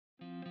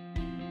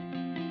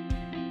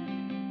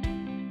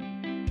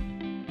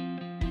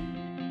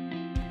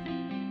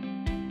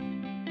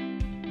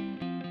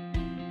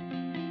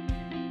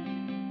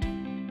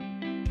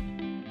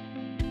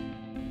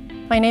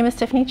My name is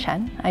Tiffany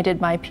Chen. I did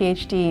my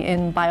PhD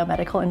in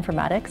biomedical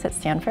informatics at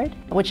Stanford,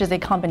 which is a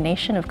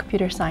combination of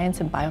computer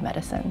science and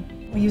biomedicine.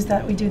 We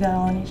do that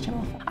all in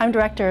HTML5. I'm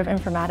Director of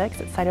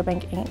Informatics at Saito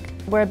Bank,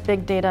 Inc. We're a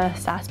big data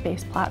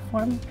SaaS-based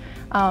platform,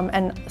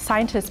 and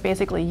scientists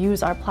basically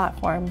use our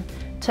platform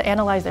to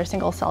analyze their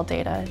single-cell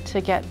data to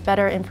get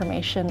better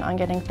information on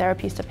getting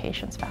therapies to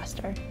patients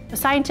faster. The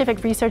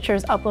scientific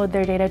researchers upload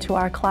their data to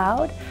our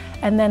cloud,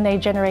 and then they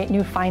generate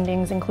new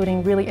findings,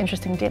 including really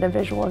interesting data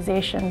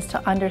visualizations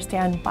to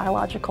understand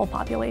biological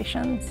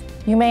populations.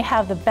 You may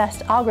have the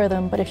best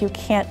algorithm, but if you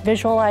can't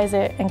visualize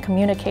it and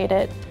communicate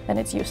it, then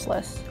it's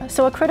useless.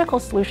 So a critical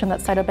solution that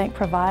Cytobank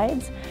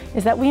provides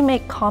is that we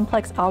make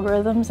complex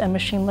algorithms and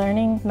machine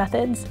learning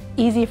methods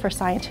easy for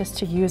scientists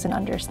to use and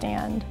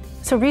understand.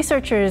 So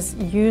researchers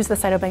use the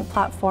Cytobank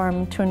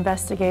platform to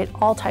investigate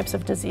all types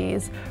of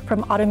disease,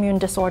 from autoimmune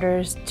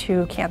disorders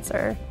to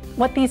cancer.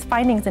 What these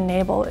findings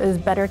enable is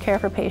better care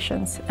for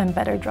patients and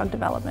better drug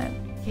development.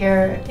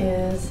 Here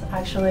is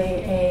actually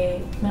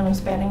a minimum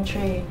spanning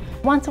tree.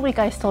 Once a week,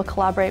 I still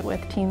collaborate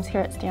with teams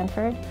here at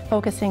Stanford,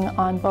 focusing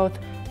on both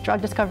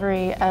drug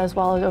discovery as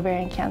well as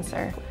ovarian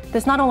cancer.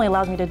 This not only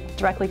allows me to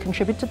directly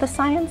contribute to the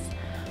science,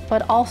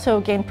 but also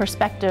gain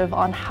perspective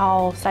on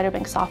how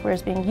Cytobank software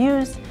is being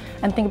used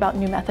and think about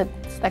new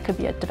methods that could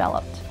be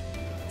developed.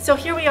 So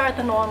here we are at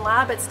the Neuron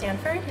Lab at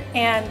Stanford,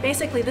 and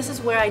basically this is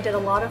where I did a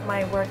lot of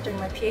my work during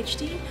my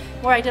PhD,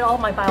 where I did all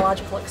of my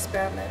biological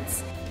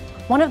experiments.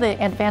 One of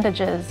the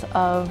advantages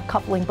of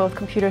coupling both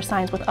computer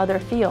science with other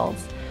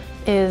fields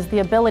is the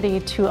ability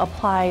to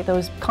apply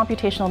those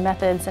computational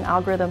methods and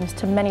algorithms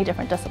to many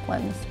different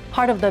disciplines.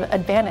 Part of the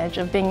advantage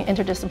of being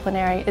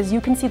interdisciplinary is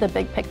you can see the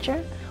big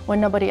picture when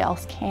nobody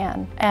else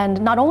can. And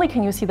not only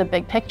can you see the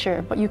big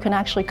picture, but you can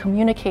actually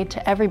communicate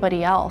to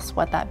everybody else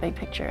what that big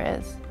picture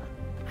is.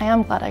 I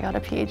am glad I got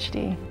a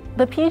PhD.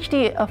 The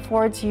PhD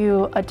affords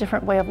you a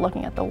different way of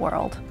looking at the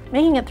world.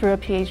 Making it through a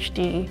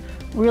PhD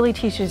really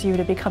teaches you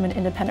to become an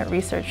independent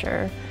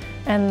researcher.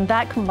 And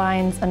that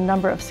combines a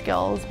number of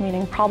skills,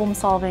 meaning problem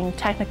solving,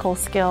 technical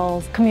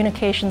skills,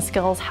 communication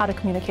skills, how to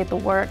communicate the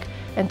work,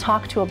 and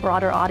talk to a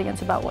broader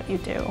audience about what you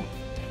do.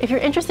 If you're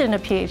interested in a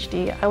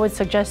PhD, I would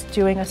suggest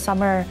doing a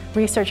summer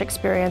research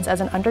experience as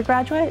an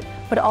undergraduate,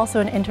 but also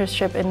an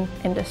internship in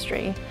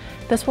industry.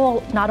 This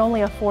will not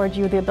only afford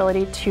you the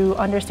ability to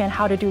understand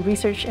how to do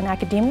research in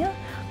academia,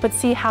 but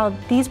see how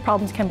these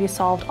problems can be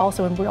solved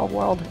also in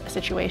real-world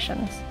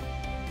situations.